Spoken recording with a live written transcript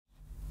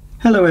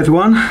Hello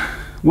everyone.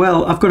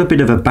 Well, I've got a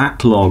bit of a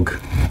backlog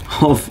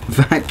of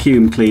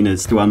vacuum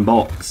cleaners to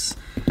unbox.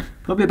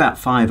 Probably about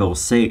 5 or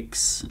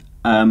 6.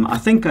 I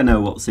think I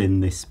know what's in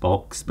this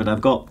box, but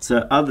I've got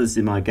others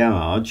in my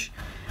garage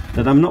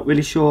that I'm not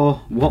really sure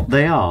what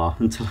they are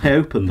until I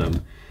open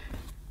them.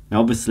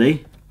 Now,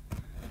 obviously,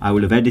 I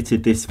will have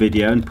edited this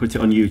video and put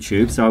it on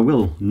YouTube, so I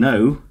will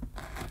know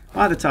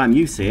by the time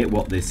you see it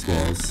what this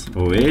was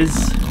or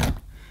is.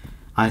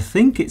 I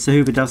think it's a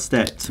Hoover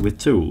Dustette with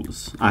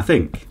tools. I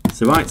think it's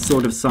the right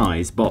sort of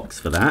size box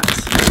for that.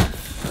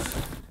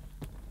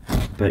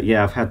 But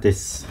yeah, I've had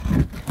this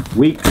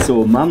weeks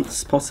or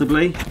months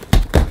possibly.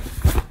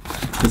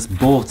 Just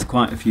bought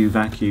quite a few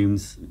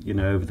vacuums, you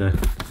know, over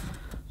the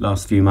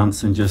last few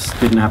months and just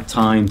didn't have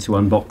time to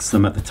unbox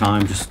them at the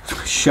time. Just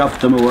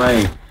shoved them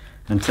away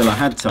until I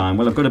had time.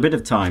 Well, I've got a bit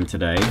of time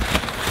today,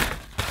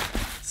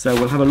 so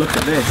we'll have a look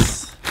at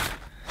this.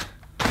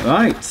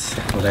 Right,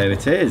 well there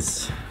it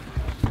is.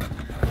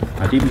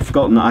 I'd even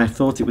forgotten that I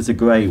thought it was a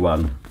grey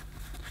one.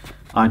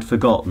 I'd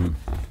forgotten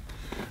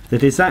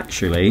that it's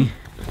actually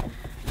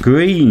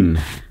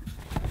green.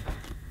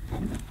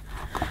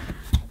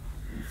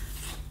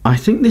 I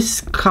think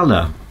this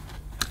colour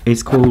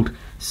is called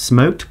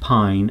Smoked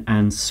Pine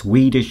and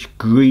Swedish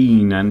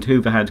Green, and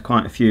Hoover had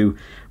quite a few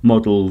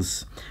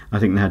models. I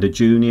think they had a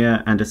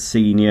junior and a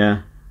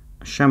senior,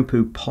 a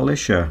shampoo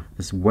polisher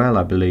as well,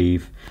 I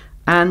believe,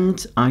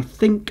 and I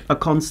think a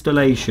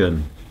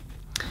Constellation.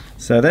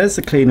 So there's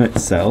the cleaner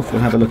itself.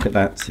 We'll have a look at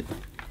that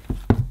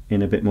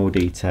in a bit more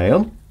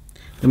detail.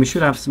 Then we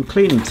should have some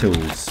cleaning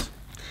tools.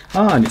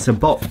 Ah, and it's a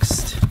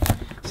boxed.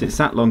 So it's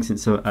that long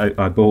since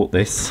I bought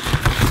this.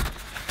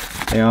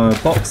 They are a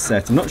box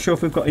set. I'm not sure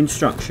if we've got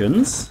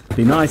instructions. It'd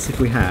be nice if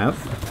we have.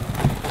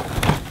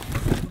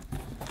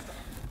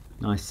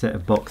 Nice set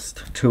of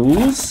boxed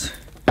tools.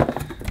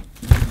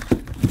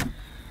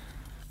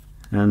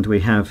 And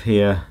we have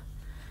here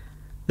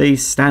the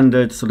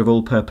standard sort of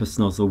all-purpose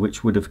nozzle,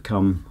 which would have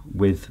come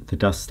with the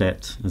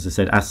Dustette, as I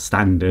said, as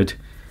standard.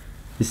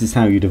 This is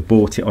how you'd have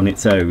bought it on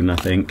its own, I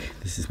think.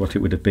 This is what it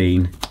would have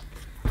been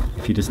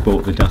if you just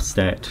bought the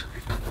Dustette.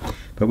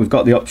 But we've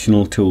got the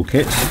optional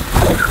toolkit.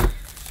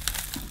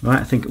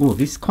 Right, I think, oh,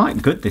 this is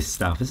quite good, this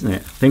stuff, isn't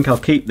it? I think I'll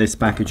keep this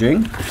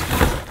packaging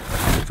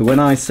for when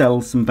I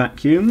sell some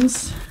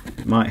vacuums.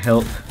 It might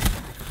help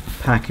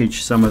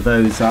package some of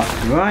those up.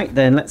 Right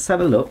then, let's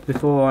have a look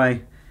before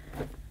I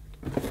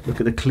look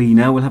at the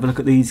cleaner. We'll have a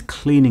look at these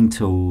cleaning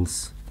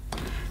tools.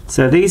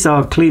 So these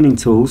are cleaning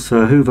tools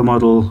for Hoover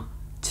model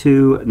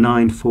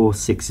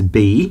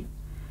 2946B,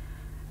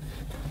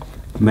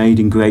 made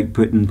in Great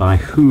Britain by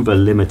Hoover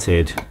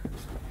Limited.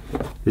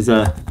 There's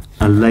a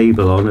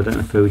label on. I don't know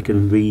if we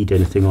can read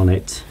anything on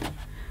it.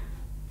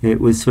 It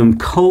was from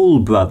Cole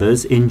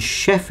Brothers in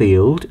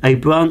Sheffield, a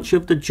branch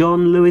of the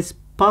John Lewis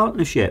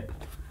Partnership.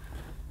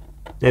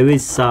 There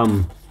is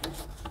some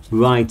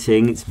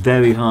writing. It's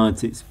very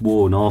hard, it's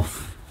worn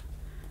off.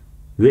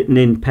 Written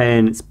in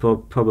pen, it's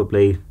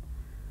probably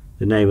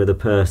the name of the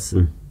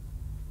person.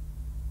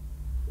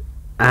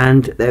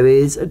 And there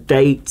is a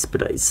date,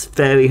 but it's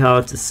very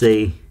hard to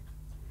see.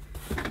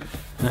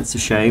 That's a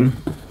shame.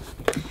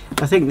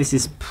 I think this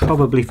is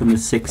probably from the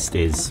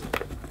 60s.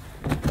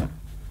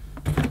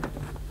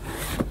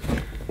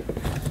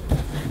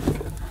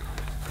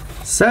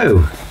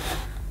 So,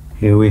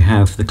 here we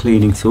have the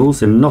cleaning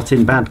tools, and not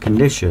in bad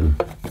condition.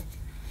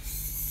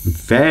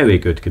 Very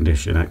good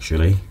condition,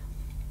 actually.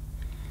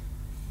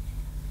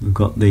 We've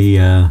got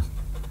the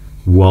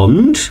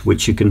wand,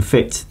 which you can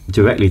fit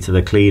directly to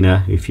the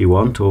cleaner if you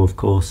want, or of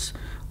course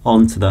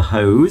onto the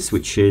hose,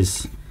 which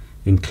is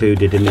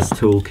included in this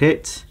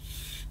toolkit.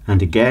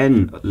 And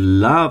again,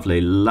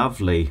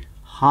 lovely,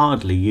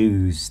 hardly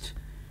used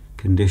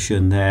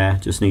condition there.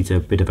 Just needs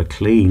a bit of a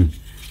clean.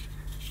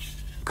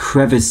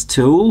 Crevice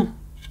tool,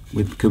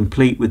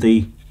 complete with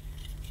the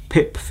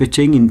pip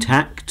fitting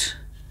intact,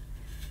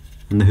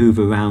 and the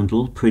Hoover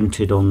roundel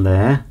printed on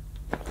there.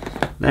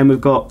 Then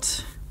we've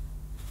got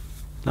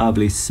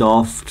lovely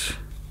soft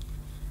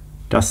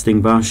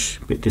dusting brush,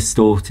 a bit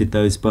distorted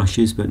those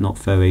brushes, but not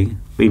very.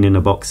 Been in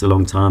a box a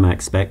long time, I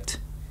expect.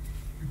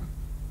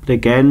 But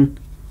again,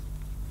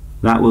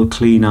 that will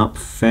clean up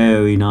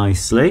very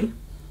nicely.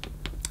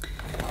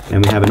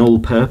 Then we have an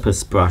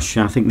all-purpose brush.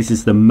 I think this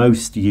is the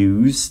most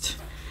used.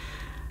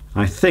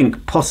 I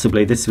think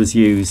possibly this was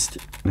used,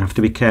 I have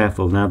to be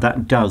careful now,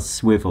 that does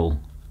swivel.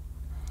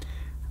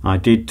 I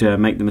did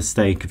make the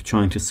mistake of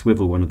trying to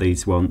swivel one of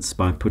these once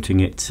by putting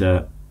it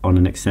on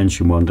an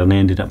extension wand, and I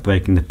ended up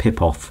breaking the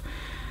pip off.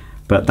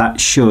 But that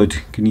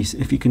should,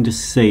 if you can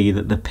just see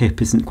that the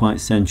pip isn't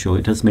quite central,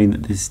 it does mean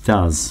that this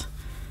does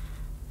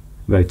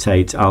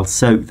rotate. I'll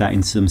soak that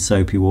in some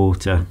soapy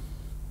water.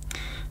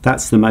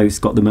 That's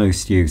got the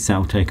most use.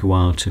 That'll take a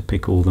while to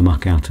pick all the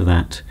muck out of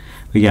that.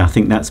 But yeah, I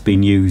think that's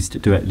been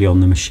used directly on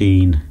the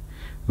machine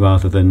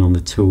rather than on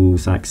the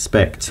tools, I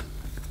expect.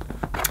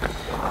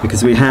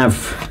 Because we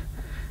have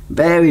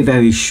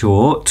very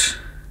short,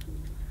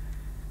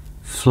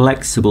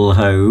 flexible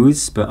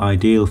hose, but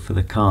ideal for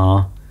the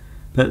car.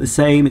 But the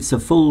same, it's a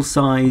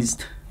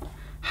full-sized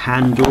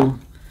handle,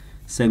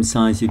 same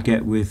size you'd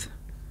get with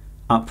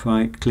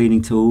upright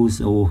cleaning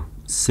tools or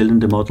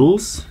cylinder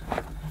models.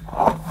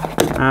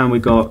 And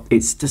we've got,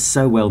 it's just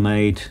so well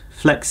made,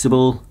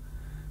 flexible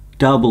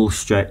double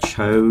stretch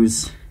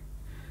hose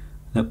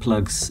that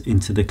plugs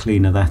into the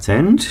cleaner that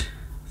end.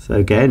 So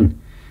again,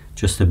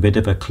 just a bit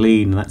of a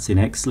clean, that's in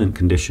excellent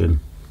condition.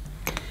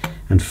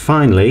 And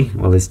finally,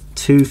 well, there's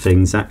two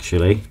things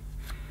actually.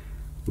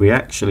 We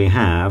actually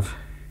have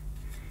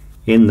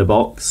in the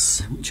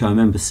box, which I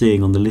remember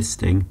seeing on the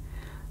listing,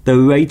 the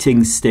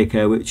rating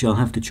sticker, which I'll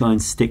have to try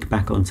and stick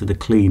back onto the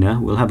cleaner.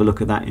 We'll have a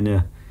look at that in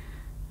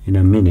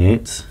a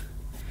minute.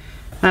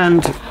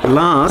 And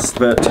last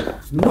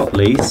but not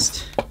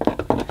least,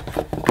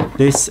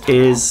 this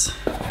is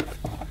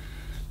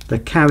the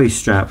carry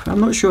strap. I'm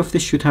not sure if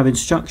this should have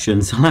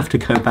instructions. I'll have to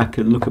go back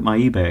and look at my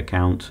eBay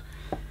account.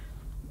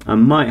 I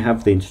might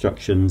have the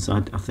instructions. I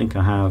think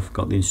I have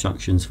got the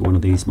instructions for one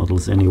of these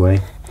models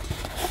anyway.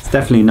 There's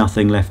definitely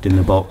nothing left in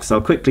the box.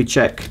 I'll quickly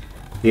check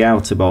the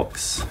outer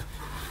box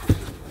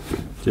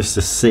just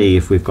to see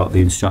if we've got the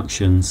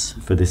instructions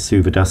for this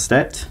Hoover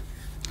Dustette.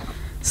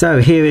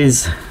 So here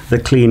is the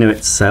cleaner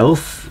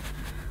itself.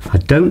 I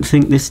don't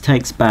think this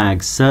takes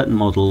bags. Certain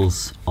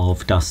models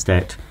of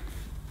Dustette,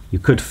 you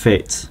could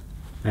fit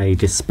a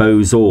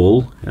dispose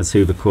all, as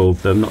Hoover called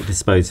them, not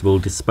disposable,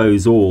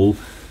 dispose all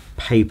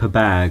paper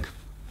bag.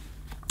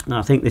 Now,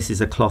 I think this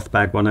is a cloth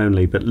bag one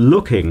only, but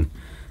looking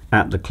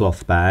at the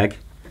cloth bag,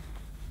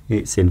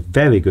 it's in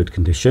very good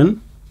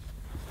condition.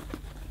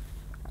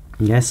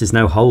 Yes, there's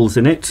no holes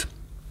in it.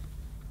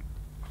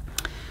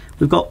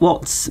 We've got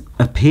what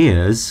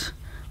appears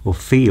or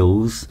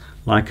feels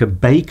like a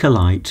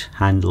Bakelite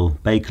handle.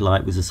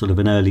 Bakelite was a sort of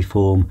an early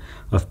form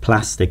of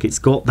plastic. It's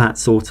got that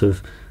sort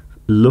of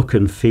look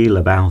and feel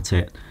about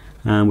it.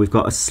 And we've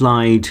got a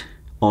slide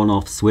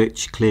on-off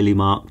switch, clearly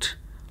marked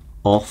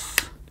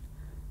off.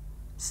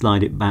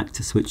 Slide it back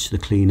to switch the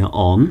cleaner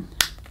on.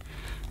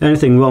 The only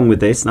thing wrong with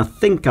this, and I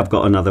think I've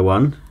got another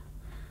one,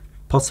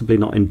 possibly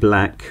not in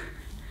black,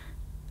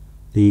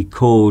 the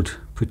cord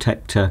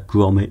protector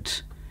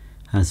grommet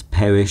has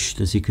perished,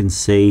 as you can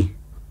see.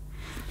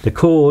 The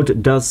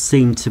cord does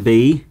seem to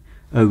be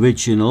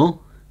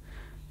original.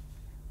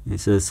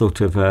 It's a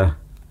sort of a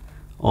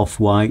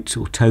off-white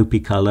or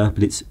taupey colour,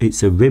 but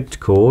it's a ribbed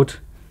cord.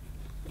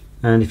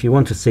 And if you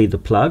want to see the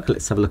plug,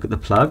 let's have a look at the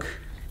plug,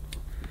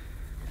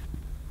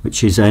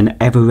 which is an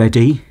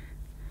ever-ready.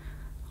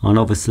 And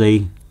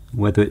obviously,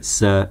 whether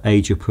it's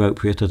age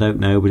appropriate, I don't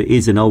know, but it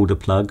is an older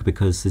plug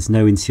because there's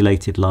no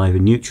insulated live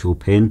and neutral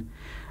pin.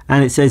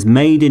 And it says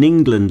made in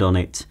England on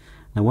it.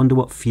 I wonder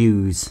what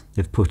fuse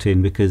they've put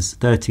in, because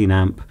 13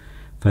 amp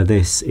for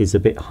this is a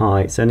bit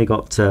high. It's only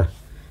got, well,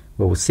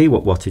 we'll see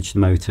what wattage the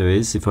motor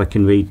is if I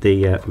can read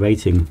the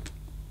rating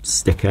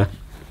sticker.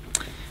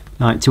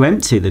 Right, to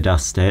empty the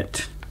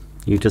Dustette,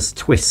 you just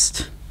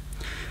twist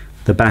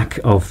the back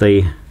of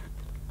the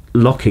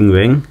locking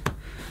ring.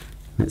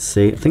 Let's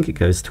see, I think it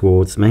goes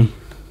towards me.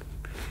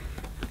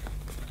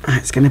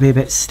 It's going to be a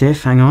bit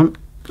stiff, hang on.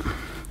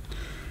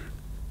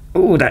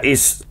 Oh, that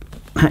is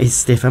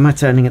stiff. Am I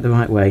turning it the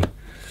right way?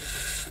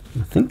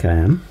 I think I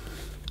am.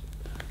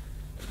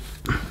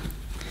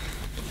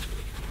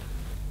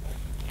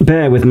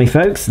 Bear with me,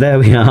 folks. There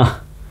we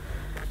are.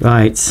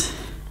 Right.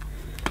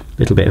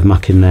 Little bit of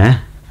muck in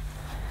there.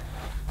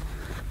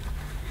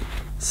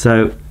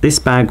 So this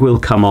bag will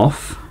come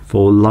off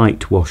for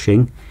light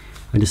washing.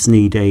 I just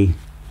need a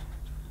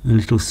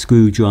little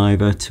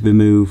screwdriver to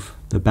remove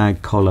the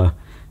bag collar.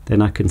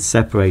 Then I can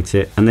separate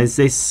it. And there's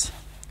this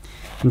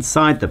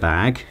inside the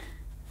bag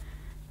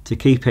to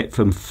keep it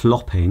from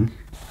flopping.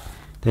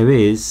 There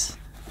is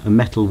a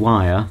metal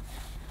wire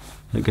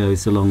that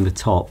goes along the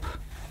top,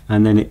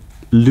 and then it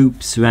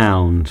loops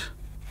round.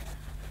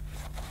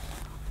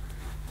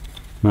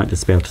 Might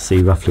just be able to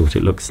see roughly what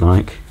it looks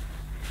like.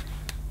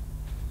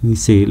 You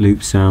see it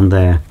loops round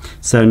there.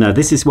 So no,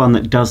 this is one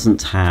that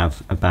doesn't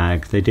have a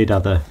bag. They did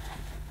other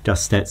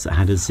Dustettes that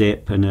had a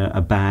zip and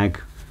a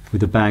bag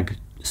with a bag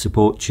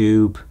support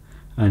tube,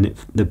 and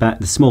the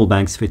small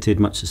bag's fitted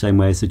much the same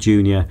way as the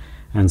junior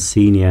and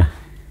senior.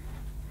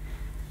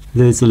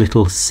 There's a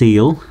little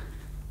seal.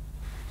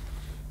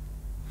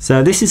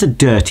 So this is a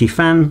dirty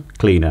fan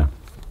cleaner.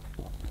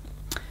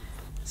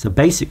 So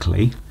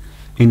basically,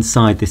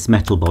 inside this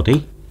metal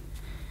body,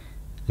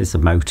 there's a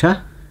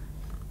motor,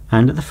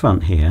 and at the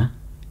front here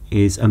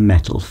is a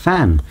metal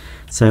fan.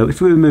 So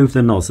if we remove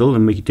the nozzle,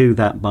 and we do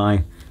that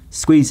by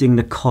squeezing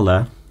the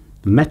collar,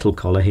 the metal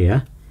collar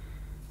here,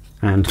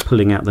 and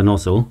pulling out the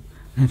nozzle,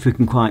 and if we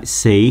can quite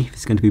see, if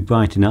it's going to be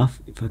bright enough,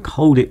 if I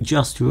hold it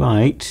just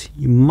right,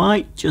 you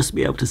might just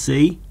be able to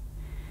see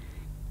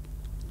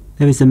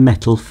there is a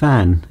metal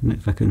fan. And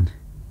if I can,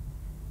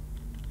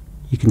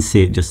 you can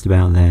see it just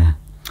about there.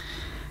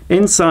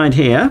 Inside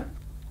here,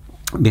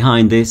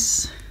 behind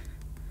this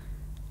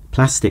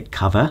plastic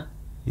cover,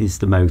 is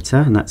the motor,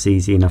 and that's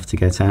easy enough to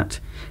get at.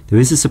 There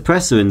is a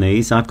suppressor in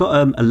these. I've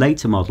got a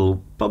later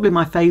model, probably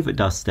my favourite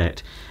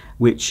Dustette.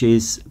 which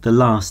is the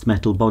last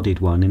metal bodied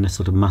one in a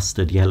sort of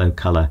mustard yellow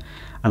colour.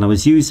 And I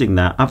was using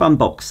that, I've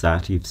unboxed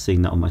that, you've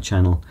seen that on my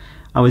channel.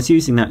 I was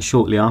using that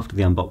shortly after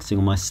the unboxing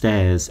on my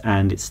stairs,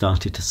 and it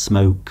started to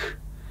smoke.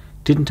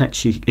 Didn't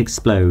actually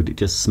explode, it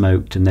just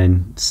smoked and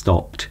then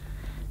stopped.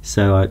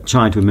 So I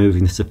tried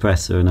removing the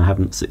suppressor and I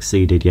haven't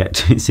succeeded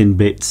yet. It's in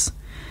bits.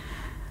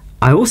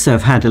 I also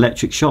have had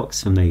electric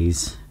shocks from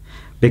these,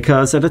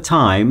 because at a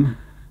time,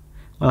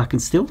 well, I can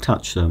still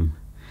touch them.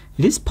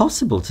 It is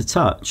possible to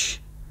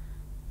touch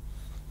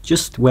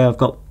just where I've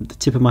got the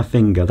tip of my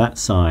finger, that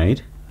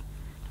side,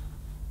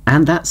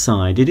 and that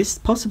side. It is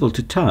possible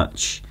to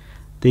touch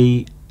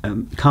the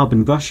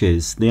carbon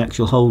brushes, the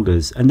actual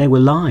holders, and they were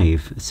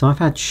live. So I've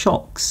had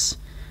shocks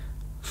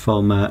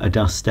from a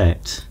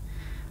Dustette.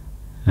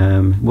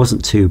 It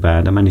wasn't too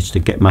bad. I managed to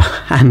get my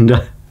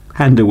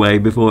hand away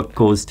before it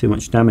caused too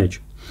much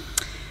damage.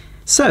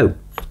 So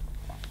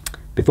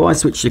before I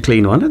switch to the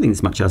cleaner, I don't think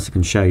there's much else I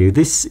can show you.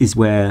 This is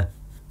where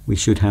we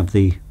should have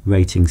the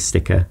rating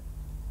sticker,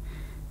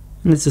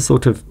 and it's these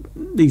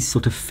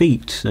sort of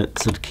feet that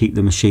sort of keep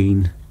the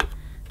machine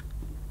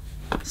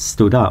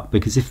stood up,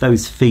 because if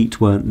those feet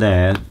weren't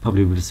there, it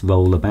probably would just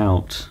roll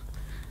about.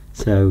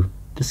 So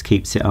this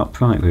keeps it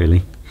upright,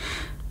 really.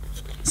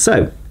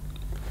 So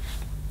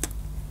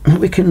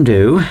what we can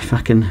do, if I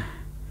can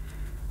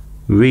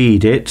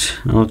read it,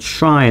 I'll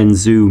try and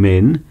zoom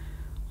in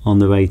on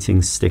the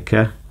rating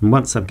sticker, and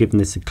once I've given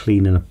this a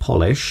clean and a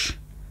polish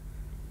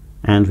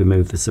and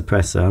remove the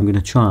suppressor, I'm going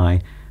to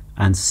try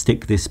and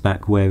stick this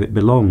back where it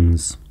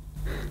belongs.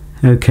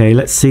 Okay,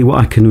 let's see what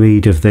I can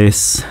read of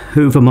this.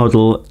 Hoover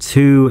model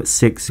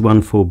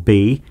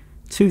 2614B,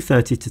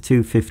 230 to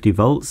 250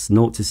 volts,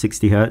 0 to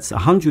 60 Hertz,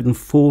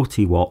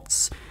 140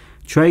 watts.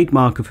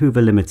 Trademark of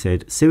Hoover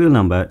Limited, serial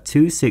number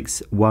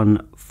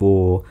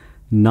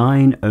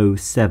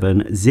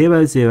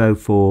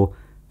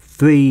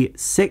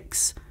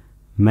 261490700436,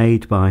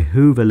 made by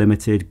Hoover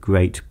Limited,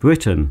 Great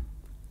Britain.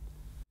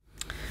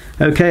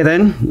 Okay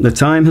then, the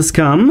time has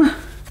come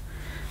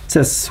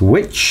to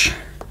switch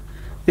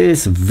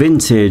this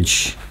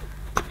vintage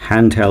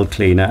handheld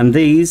cleaner, and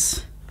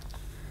these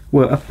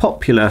were a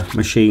popular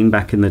machine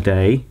back in the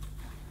day,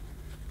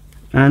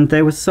 and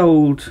they were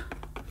sold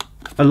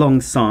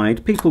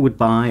alongside. People would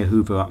buy a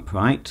Hoover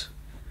upright,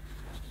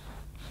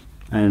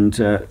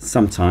 and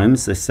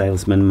sometimes the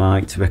salesman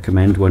might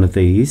recommend one of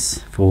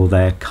these for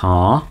their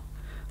car.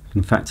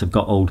 In fact, I've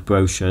got old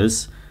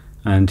brochures,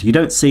 and you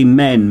don't see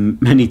men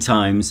many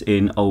times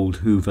in old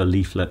Hoover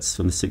leaflets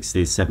from the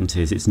 60s,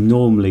 70s. It's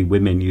normally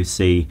women you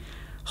see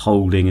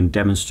holding and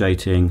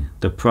demonstrating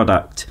the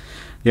product.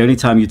 The only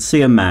time you'd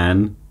see a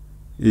man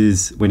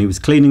is when he was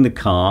cleaning the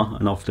car,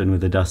 and often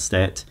with a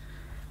Dustette,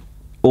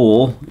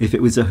 or if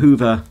it was a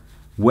Hoover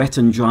wet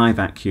and dry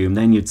vacuum,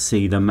 then you'd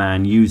see the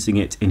man using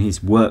it in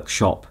his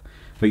workshop,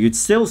 but you'd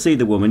still see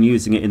the woman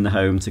using it in the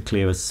home to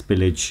clear a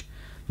spillage.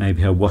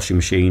 Maybe her washing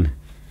machine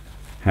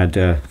had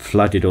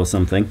flooded or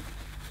something.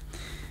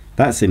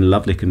 That's in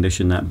lovely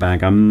condition, that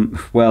bag.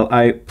 Well,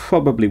 I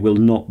probably will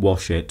not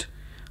wash it.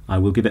 I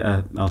will give it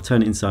I'll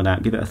turn it inside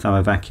out, give it a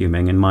thorough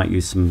vacuuming, and might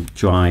use some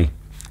dry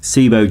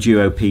SIBO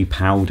Duo P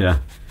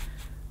powder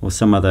or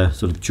some other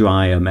sort of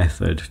drier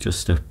method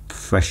just to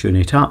freshen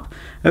it up.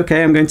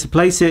 Okay, I'm going to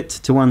place it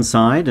to one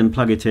side and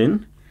plug it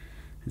in.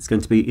 It's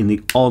going to be in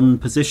the on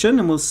position,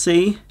 and we'll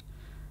see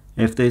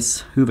if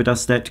this Hoover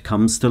Dustette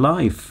comes to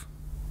life.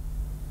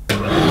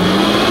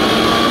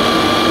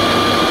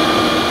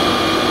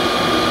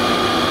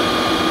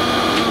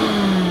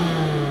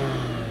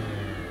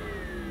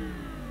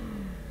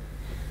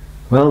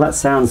 Well, that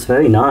sounds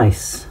very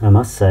nice, I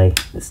must say.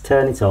 Let's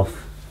turn it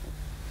off.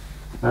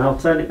 And I'll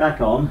turn it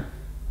back on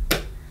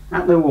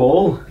at the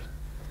wall.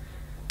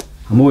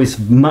 I'm always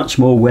much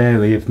more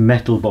wary of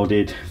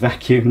metal-bodied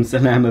vacuums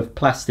than I am of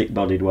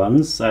plastic-bodied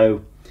ones,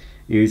 so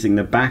using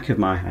the back of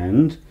my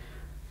hand,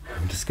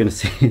 I'm just going to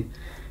see.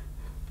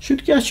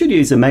 I should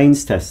use a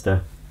mains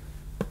tester.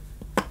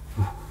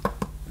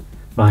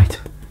 Right,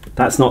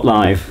 that's not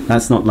live.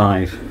 That's not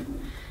live.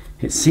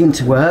 It seemed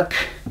to work.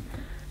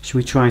 Shall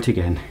we try it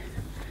again?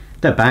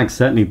 The bag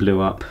certainly blew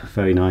up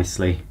very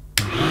nicely.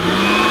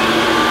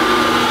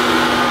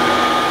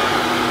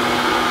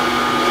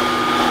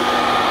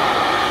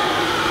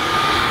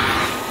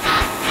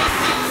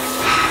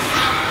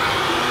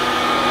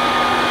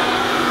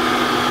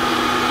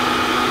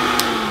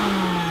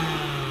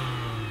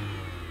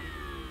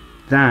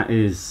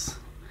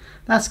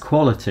 That's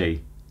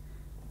quality.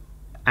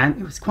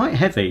 And it was quite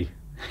heavy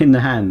in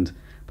the hand.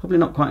 Probably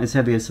not quite as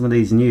heavy as some of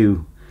these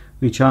new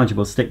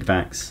rechargeable stick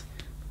vacs.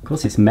 Of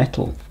course, it's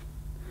metal.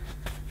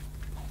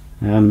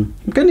 I'm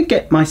going to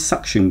get my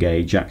suction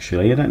gauge,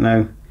 actually. I don't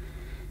know.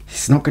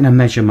 It's not going to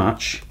measure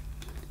much.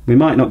 We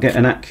might not get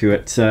an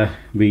accurate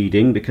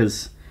reading,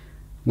 because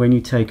when you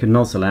take a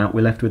nozzle out,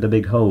 we're left with a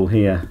big hole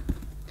here.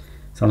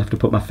 So I'll have to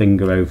put my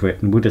finger over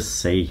it and we'll just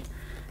see.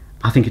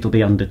 I think it'll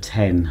be under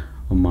 10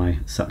 on my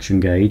suction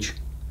gauge.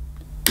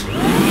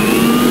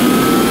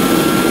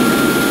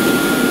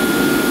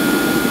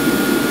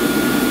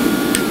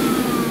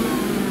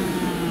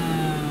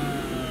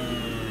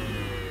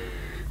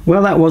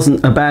 Well, that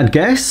wasn't a bad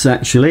guess,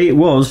 actually. It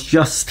was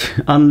just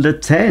under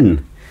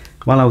 10.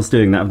 While I was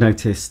doing that, I've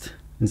noticed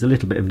there's a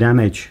little bit of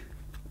damage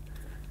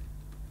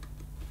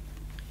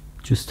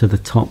just to the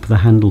top of the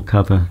handle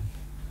cover.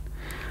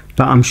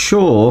 But I'm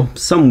sure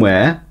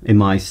somewhere in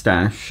my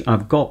stash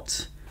I've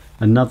got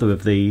another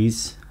of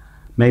these,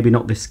 maybe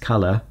not this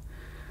colour,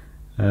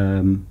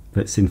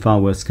 that's in far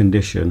worse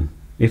condition.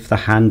 If the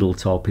handle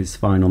top is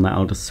fine on that,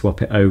 I'll just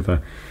swap it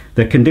over.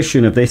 The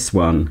condition of this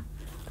one,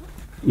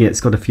 yeah,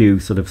 it's got a few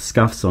sort of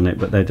scuffs on it,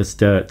 but they're just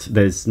dirt.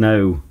 There's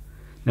no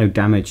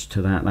damage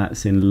to that.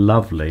 That's in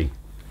lovely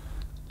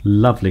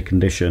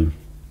condition.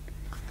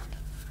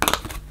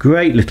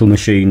 Great little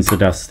machines, the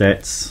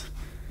Dustettes.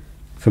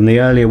 From the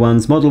earlier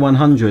ones, Model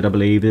 100 I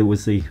believe it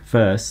was the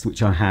first,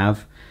 which I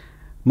have.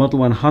 Model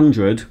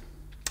 100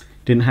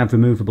 didn't have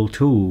removable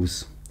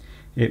tools.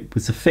 It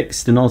was a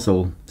fixed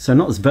nozzle, so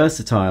not as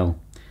versatile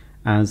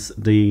as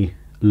the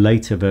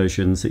later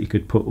versions that you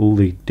could put all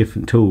the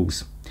different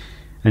tools.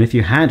 And if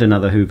you had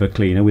another Hoover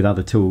cleaner with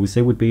other tools,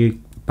 they would be,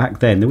 back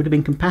then, they would have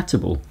been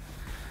compatible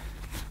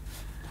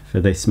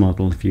for this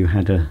model if you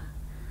had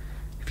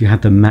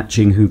the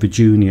matching Hoover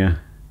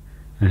Junior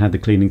and had the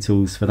cleaning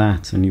tools for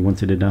that, and you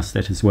wanted a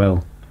Dustette as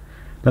well.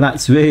 But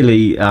that's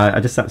really, I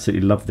just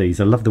absolutely love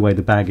these. I love the way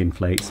the bag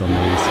inflates on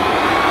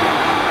these.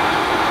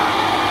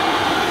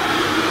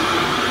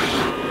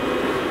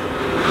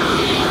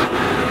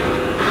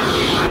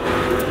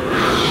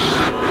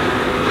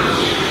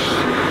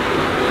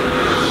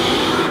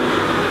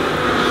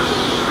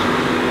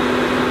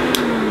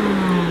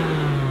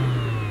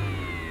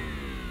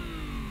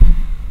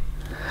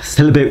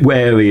 Still a bit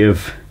wary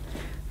of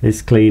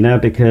this cleaner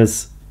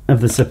because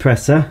of the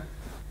suppressor,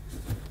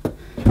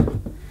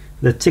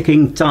 the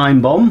ticking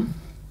time bomb.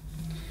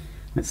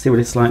 Let's see what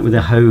it's like with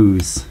a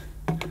hose.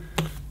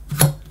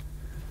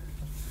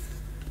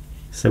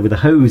 So with the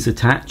hose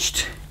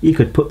attached, you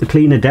could put the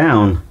cleaner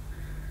down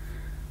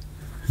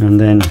and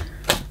then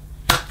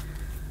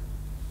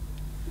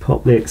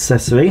pop the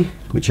accessory,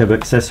 whichever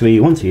accessory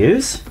you want to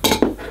use.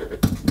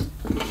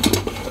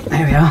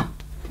 There we are.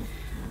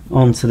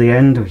 Onto the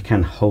end. We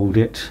can hold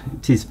it.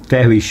 It is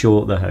very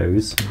short, the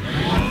hose.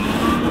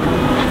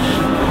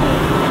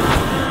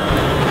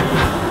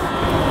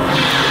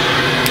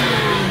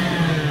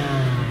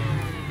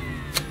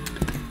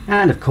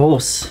 And of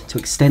course, to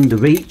extend the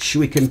reach,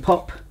 we can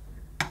pop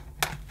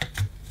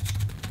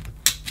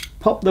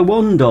the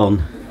wand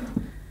on,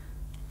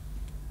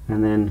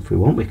 and then if we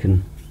want, we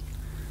can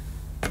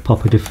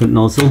pop a different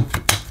nozzle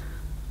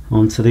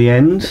onto the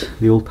end,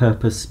 the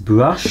all-purpose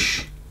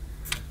brush.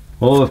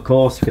 Or of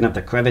course we can have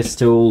the crevice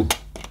tool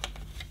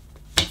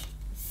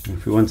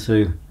if we want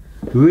to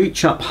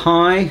reach up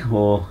high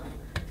or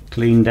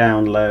clean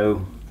down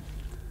low.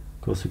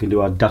 Of course we can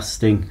do our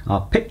dusting,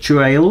 our picture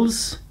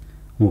rails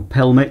or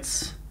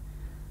pelmets.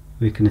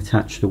 We can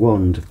attach the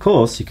wand. Of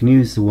course you can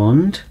use the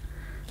wand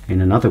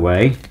in another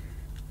way.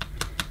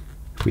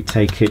 If we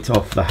take it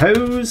off the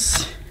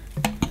hose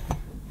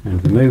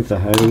and remove the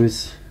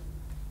hose,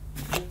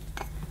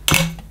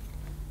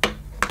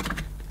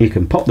 you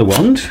can pop the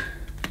wand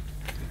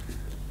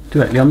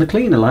directly on the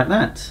cleaner like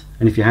that.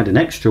 And if you had an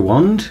extra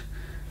wand,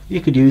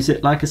 you could use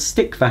it like a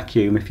stick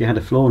vacuum if you had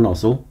a floor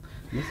nozzle.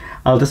 Yes.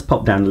 I'll just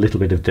pop down a little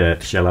bit of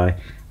dirt, shall I?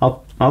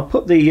 I'll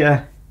put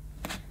the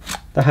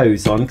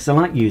hose on because I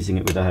like using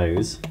it with the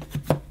hose.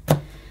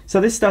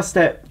 So this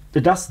Dustette, the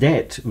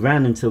Dustette,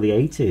 ran until the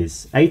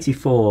 80s.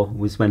 84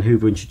 was when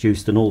Hoover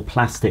introduced an all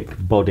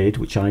plastic bodied,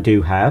 which I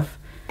do have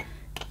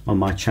on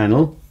my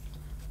channel.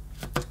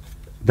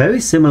 Very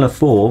similar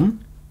form,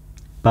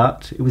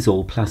 but it was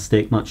all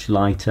plastic, much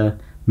lighter,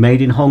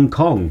 made in Hong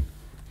Kong.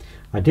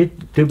 I do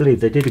believe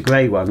they did a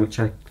grey one, which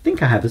I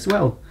think I have as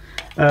well,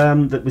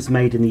 that was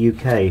made in the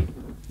UK,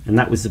 and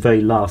that was the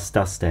very last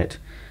Dustette.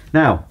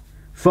 Now,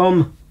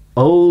 from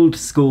old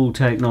school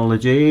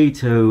technology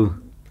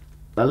to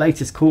the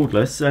latest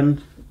cordless,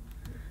 and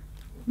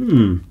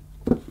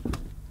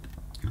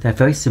they're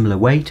very similar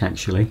weight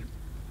actually.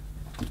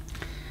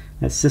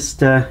 Let's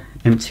just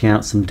empty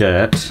out some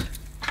dirt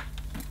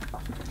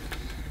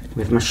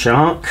with my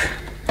shark.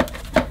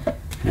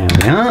 There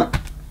we are.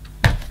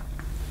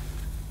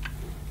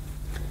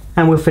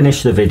 And we'll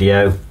finish the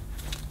video.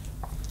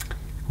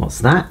 What's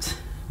that?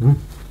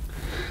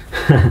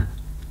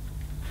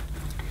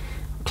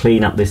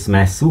 Clean up this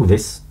mess. Ooh,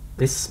 this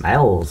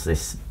smells,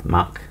 this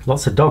muck.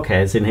 Lots of dog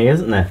hairs in here,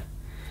 isn't there?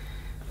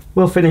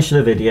 We'll finish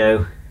the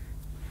video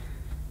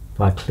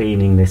by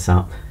cleaning this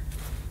up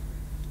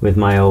with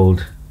my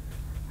old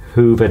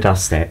Hoover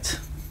Dustette.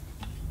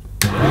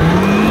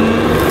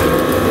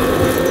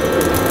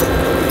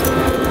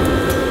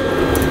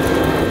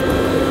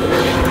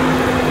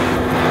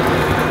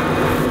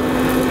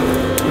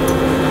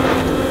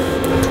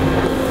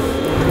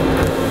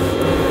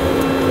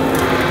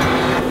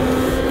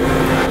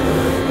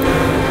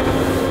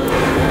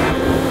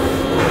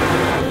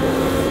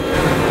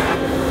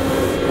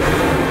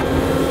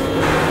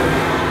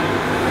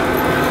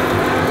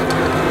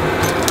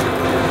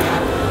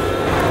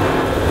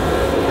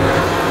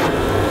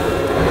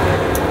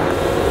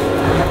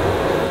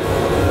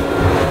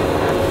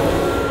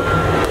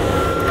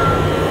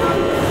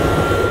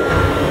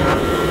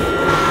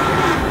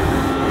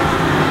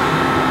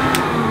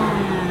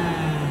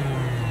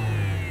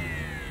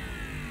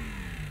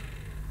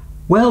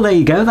 Well, there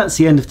you go. That's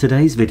the end of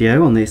today's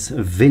video on this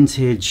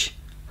vintage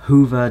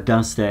Hoover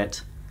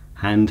Dustette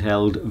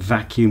handheld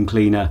vacuum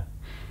cleaner.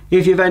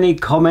 If you have any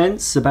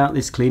comments about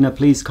this cleaner,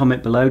 please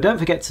comment below. Don't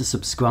forget to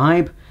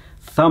subscribe,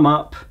 thumb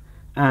up,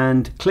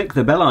 and click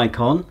the bell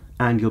icon,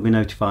 and you'll be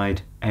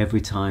notified every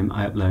time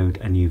I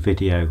upload a new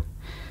video.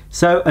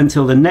 So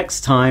until the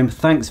next time,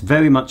 thanks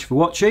very much for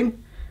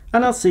watching,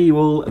 and I'll see you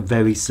all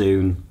very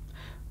soon.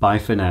 Bye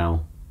for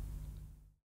now.